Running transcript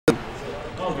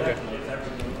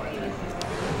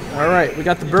All right, we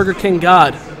got the Burger King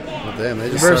God. Oh, damn, they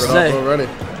just started off already.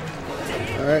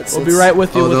 All right, so we'll be right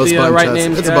with you with the right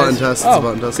names, It's guys. a button test. It's a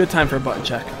button test. Good time for a button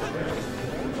check.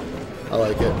 I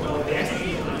like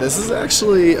it. This is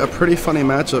actually a pretty funny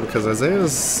matchup because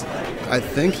Isaiah's, I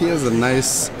think he has a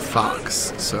nice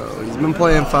Fox. So he's been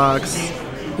playing Fox.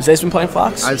 Isaiah's been playing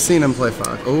Fox? I've seen him play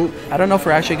Fox. Oh. I don't know if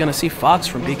we're actually going to see Fox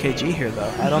from BKG here,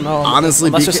 though. I don't know. Honestly,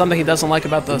 unless there's something he doesn't like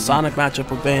about the Sonic matchup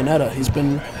with Bayonetta. He's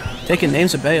been taking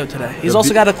names of Bayo today. He's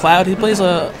also got a Cloud. He plays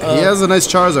a he has a nice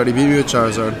Charizard. He beat me with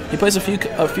Charizard. He plays a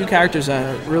few characters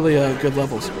at really good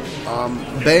levels.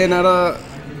 Bayonetta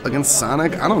against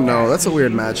Sonic? I don't know. That's a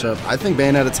weird matchup. I think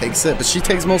Bayonetta takes it, but she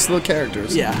takes most of the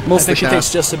characters. Yeah, most I think of the she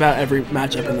takes just about every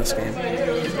matchup in this game.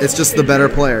 It's just the better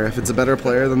player. If it's a better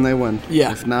player, then they win.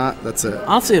 Yeah. If not, that's it.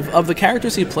 Honestly, of the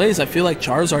characters he plays, I feel like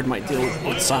Charizard might deal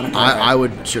with Sonic. I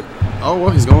would. Oh,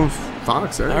 well, he's going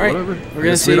Fox. All right, whatever. We're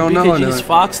going to see BKG's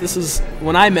Fox. This is,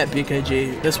 when I met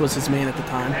BKG, this was his main at the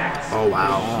time. Oh,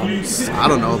 wow. I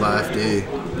don't know about FD,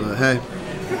 but hey.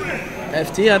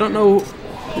 FD, I don't know.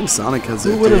 I think Sonic has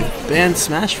Who would have banned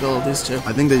Smashville of these two?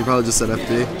 I think they probably just said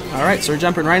FD. All right, so we're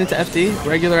jumping right into FD,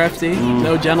 regular FD.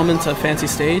 No gentleman to fancy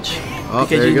stage. Oh, BKG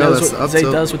there you go. knows what Zay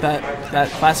does with that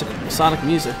classic Sonic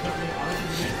music.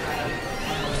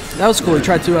 That was cool. He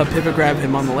tried to pivot grab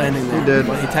him on the landing there. He did.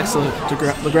 But he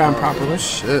texted the ground properly.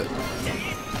 Shit.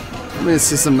 Let me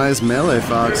see some nice melee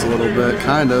Fox a little bit,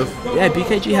 kind of. Yeah,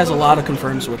 BKG has a lot of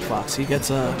confirms with Fox. He gets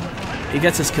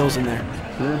his kills in there.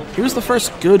 Yeah. He was the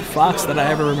first good Fox that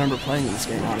I ever remember playing in this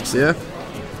game, honestly. Yeah.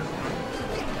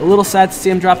 A little sad to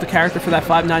see him drop the character for that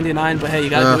 $5.99, but hey, you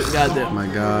gotta do what you gotta do. Oh my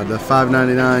god, the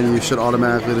 $5.99, you should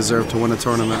automatically deserve to win a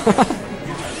tournament.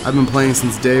 I've been playing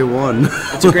since day one.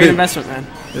 It's a great investment, man.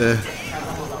 Yeah.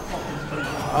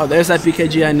 Oh, there's that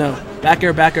BKG I know. Back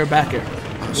air, back air, back air.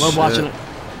 Love watching it.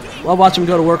 Love watching him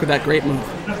go to work with that great move.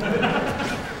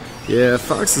 Yeah,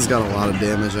 Fox has got a lot of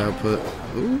damage output.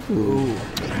 Ooh.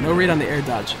 No read on the air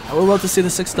dodge. I would love to see the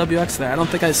 6WX there. I don't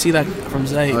think I see that from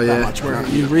Zay that much, where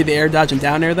you read the air dodge and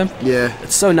down air them. Yeah.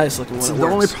 It's so nice looking when it works. The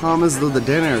only problem is the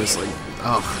down air is like,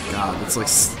 oh god, it's like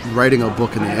writing a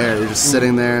book in the air. You're just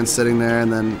sitting there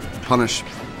and then punish.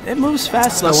 It moves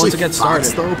fast though once it gets started.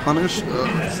 Fox though, punish?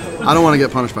 I don't want to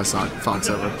get punished by Fox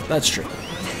ever. That's true.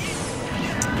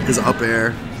 His up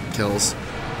air kills.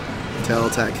 Tail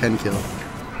attack can kill.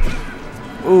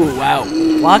 Ooh, wow.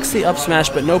 Blocks the up smash,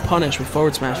 but no punish with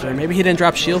forward smash there. Maybe he didn't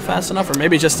drop shield fast enough, or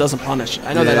maybe he just doesn't punish.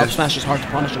 I know that up smash is hard to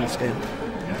punish in this game.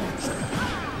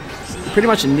 You pretty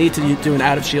much need to do an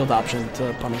out of shield option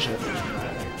to punish it.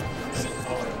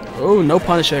 Oh, no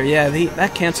punish there. Yeah,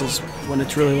 that cancels when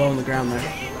it's really low on the ground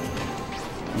there.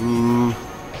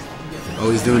 Oh,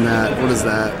 he's doing that. What is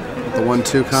that? The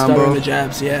 1-2 combo. Stuttering the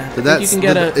jabs, yeah. You can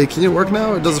get can it work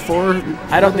now? It does a 4?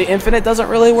 The infinite doesn't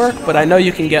really work, but I know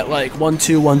you can get like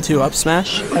 1-2, 1-2 up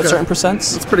smash at certain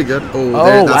percents. That's pretty good.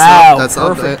 Oh, wow. That's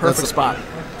perfect spot.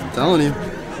 I'm telling you.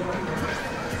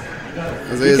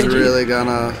 Isaiah's really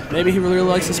gonna... Maybe he really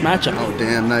likes this matchup. Oh,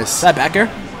 damn, nice. Is that back air?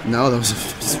 No, that was a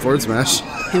forward smash.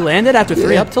 He landed after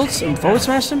 3 up tilts and forward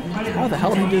smashed him? How the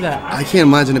hell did he do that? I can't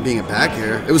imagine it being a back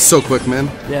air. It was so quick, man.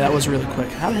 Yeah, that was really quick.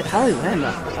 How did he land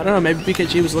that? I don't know, maybe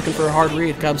BKG was looking for a hard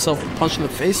read, got himself punched in the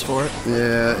face for it.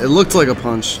 Yeah, it looked like a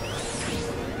punch.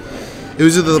 It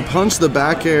was either the punch, the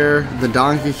back air, the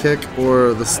donkey kick,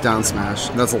 or the down smash.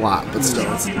 That's a lot, but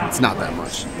still, it's not that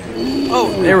much.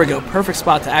 Oh, there we go. Perfect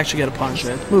spot to actually get a punch,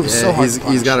 man. Move is so hard to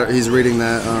punch. He's reading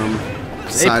that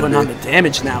They putting on the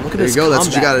damage now. Look at this. There you go. That's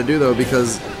what you got to do, though,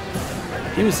 because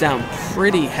he was down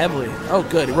pretty heavily. Oh,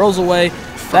 good. He rolls away.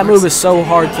 That move is so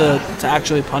hard to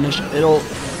actually punish. He'll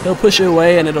push you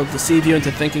away, and it'll deceive you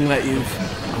into thinking that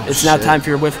it's now time for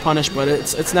your whiff punish, but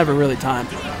it's never really time.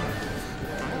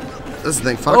 That's the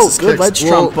thing. Fox's good ledge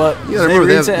trump, but you gotta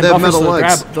remember, they have metal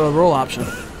legs. The roll option.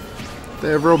 They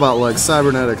have robot legs,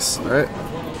 cybernetics, right?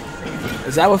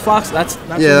 Is that what Fox? That's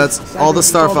all the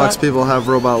Star Fox people have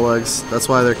robot legs. That's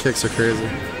why their kicks are crazy.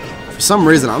 For some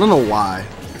reason, I don't know why.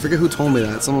 I forget who told me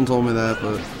that. Someone told me that,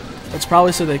 but it's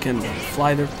probably so they can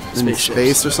fly their spaceships. In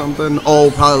space or something.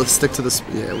 Oh, probably stick to the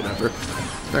whatever.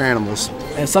 They're animals.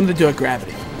 And something to do with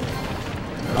gravity.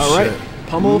 All right,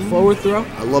 pummel forward throw.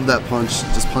 I love that punch.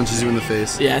 It just punches you in the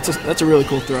face. Yeah, that's a really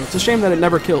cool throw. It's a shame that it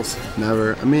never kills.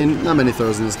 Never. I mean, not many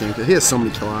throws in this game. He has so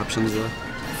many kill options though.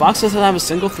 Fox doesn't have a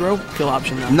single throw kill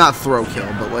option though. Not throw kill,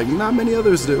 but like not many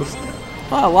others do.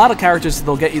 Well, a lot of characters,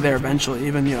 they'll get you there eventually.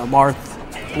 Even Marth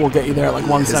will get you there at like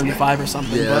 175 or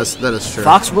something. Yeah, that is true.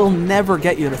 Fox will never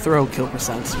get you to throw kill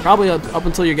percents. Probably up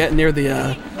until you're getting near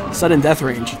the sudden death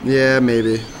range. Yeah,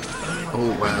 maybe.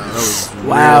 Oh, wow. That was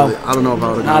Wow. really, I don't know if I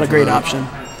would have Not a great option.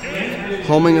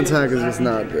 Homing attack is just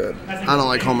not good. I don't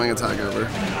like homing attack ever.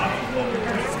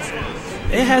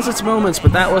 It has its moments,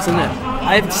 but that wasn't it.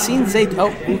 I've seen Zay...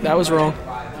 Oh, that was wrong.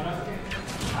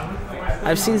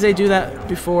 I've seen Zay do that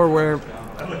before where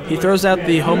he throws out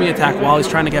the homing attack while he's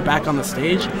trying to get back on the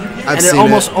stage. And it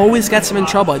almost always gets him in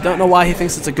trouble. I don't know why he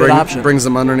thinks it's a good option. Brings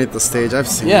him underneath the stage. I've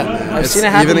seen it, man. I've seen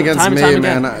it happen even against time me, and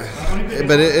time man.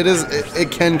 But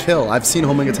it can kill. I've seen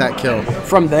homing attack kill.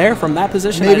 From that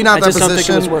position? Maybe not I that just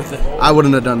position. don't think it was worth it. I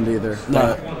wouldn't have done it either.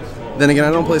 No. But then again,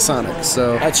 I don't play Sonic,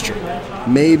 so... That's true.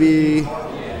 Maybe...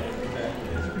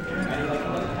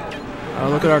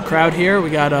 Look at our crowd here.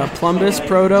 We got Plumbus,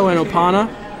 Proto, and Opana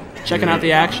checking out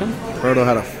the action. Proto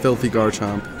had a filthy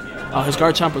Garchomp. Oh, his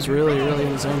Garchomp was really, really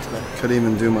in the zone today. Couldn't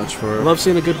even do much for it. Love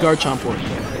seeing a good Garchomp work.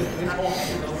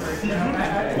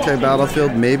 Okay,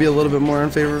 Battlefield maybe a little bit more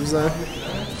in favor of Zay.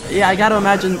 Yeah, I got to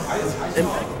imagine.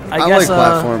 I like guess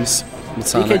platforms with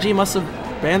Sonic. BKG must have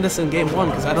banned this in Game 1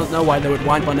 because I don't know why they would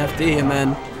wind up on FD and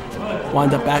then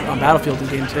wind up back on Battlefield in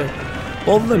Game 2.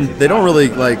 Both of them, they don't really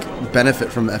like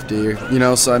benefit from FD, you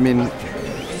know. So I mean,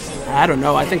 I don't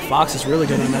know. I think Fox is really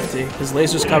good on FD. His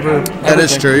lasers cover everything. That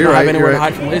is true. You're don't right. have anywhere You're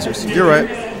right. to hide from lasers. You're right.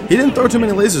 He didn't throw too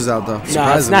many lasers out though.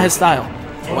 No, it's not his style.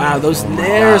 Wow, those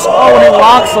nairs! Oh, and he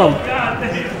locks them.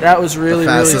 That was really,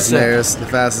 really sick. The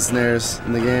fastest nairs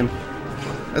in the game.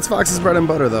 That's Fox's bread and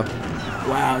butter though.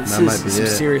 Wow, this That might is be some it.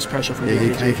 serious pressure from Yeah,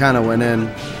 BKG. he kind of went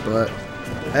in, but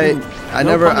hey, I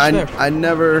no never,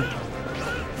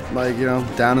 like, you know,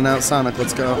 down and out Sonic.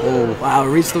 Let's go. Oh, Wow,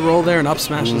 reads the roll there and up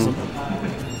smashes him.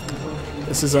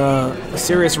 This is a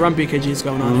serious run BKG's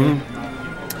going on here.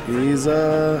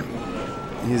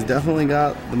 he's definitely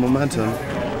got the momentum.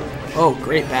 Oh,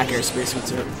 great back air spacing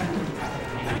too.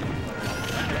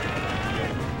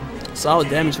 Solid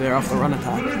damage there off the run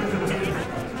attack.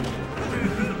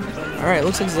 Alright,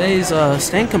 looks like Zay's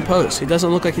staying composed. He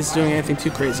doesn't look like he's doing anything too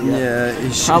crazy yet.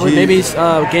 Yeah, maybe he's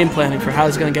game planning for how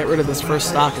he's going to get rid of this first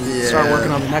stock and start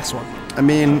working on the next one. I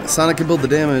mean, Sonic can build the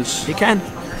damage. He can.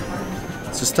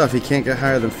 It's just tough. He can't get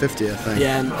higher than 50, I think.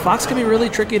 Yeah, and Fox can be really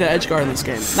tricky to edge guard in this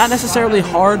game. Not necessarily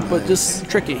hard, but just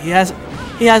tricky. He has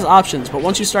options, but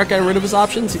once you start getting rid of his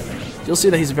options, you'll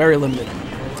see that he's very limited.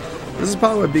 This is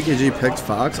probably why BKG picked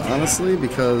Fox, honestly,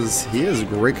 because he has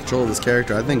great control of this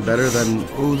character. I think better than...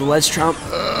 Ooh, the ledge trump.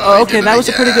 Oh, okay, that was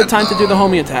a pretty good time to do the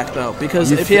homing attack, though, because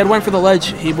if he had went for the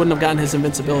ledge, he wouldn't have gotten his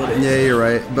invincibility. Yeah, you're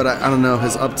right, but I don't know.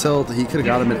 His up tilt, he could have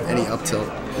got him at any up tilt.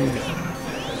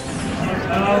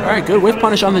 Alright, good whiff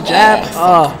punish on the jab.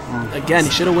 Again,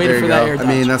 he should have waited for that air dodge. I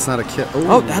mean, that's not a kill.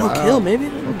 Oh, that'll kill, maybe?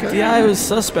 Okay. Yeah, I was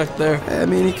suspect there. I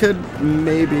mean, he could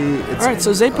maybe... Alright,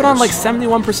 so Zay put on like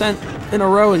 71% in a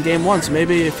row in game 1, so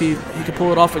maybe if he could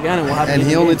pull it off again, and we'll have And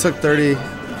he only took 30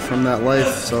 from that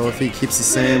life, so if he keeps the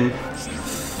same...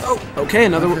 Oh, okay,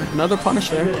 another punish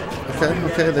there.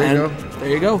 Okay, there you go. There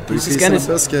you go. He's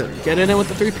just getting in with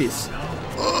the 3-piece.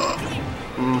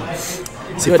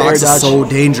 See, Fox is so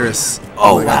dangerous.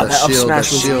 Oh, wow, that up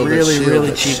smash was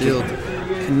really cheeky.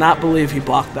 Cannot believe he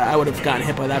blocked that. I would have gotten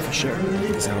hit by that for sure.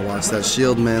 He's gotta watch that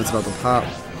shield, man. It's about to pop.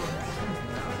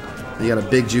 You got a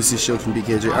big juicy shield from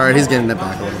BKG. Alright, he's getting it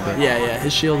back a little bit. Yeah,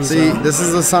 his shield is... See, this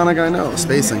is the Sonic I know.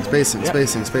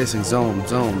 Spacing,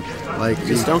 zone. Like,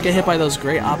 just don't get hit by those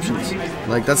great options.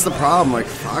 Like, that's the problem. Like,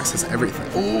 Fox has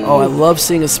everything. Ooh. Oh, I love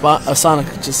seeing a Sonic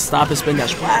just stop his spin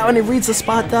dash. Wow, and he reads the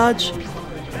spot dodge.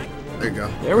 There you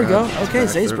go. There we go. Okay,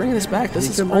 Zay's bringing this back. This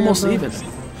is almost even.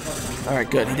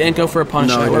 Alright, good. He didn't go for a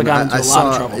punish. I would have gotten into a lot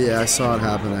of trouble. Yeah, I saw it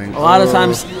happening. A lot of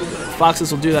times,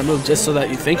 Foxes will do that move just so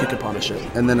that you think you can punish it.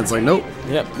 And then it's like, nope.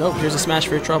 Yep, nope. Here's a smash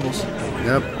for your troubles.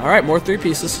 Yep. Alright, more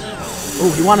 3-pieces.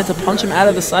 Oh, he wanted to punch him out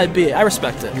of the side B. I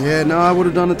respect it. Yeah, no, I would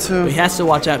have done it too. But he has to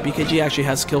watch out. BKG actually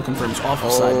has kill confirms off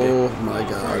of side B. Oh my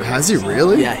god. Has he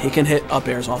really? Yeah, he can hit up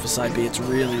airs off of side B. It's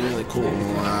really cool.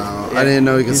 Wow. Yeah, I didn't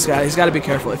know he could... He's got to be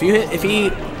careful. If he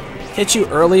hits you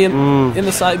early in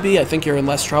the side B, I think you're in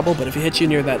less trouble. But if he hits you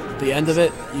near the end of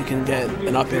it, you can get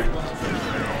an up air.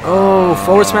 Oh,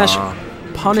 forward smash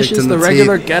punishes the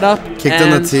regular get up. Kicked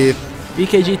in the teeth.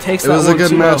 BKG takes that It one was a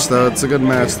good match, low. though. It's a good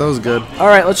match. That was good. All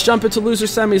right, let's jump into loser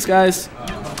semis, guys.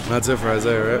 That's it for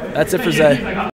Isaiah, right? That's it for Zay.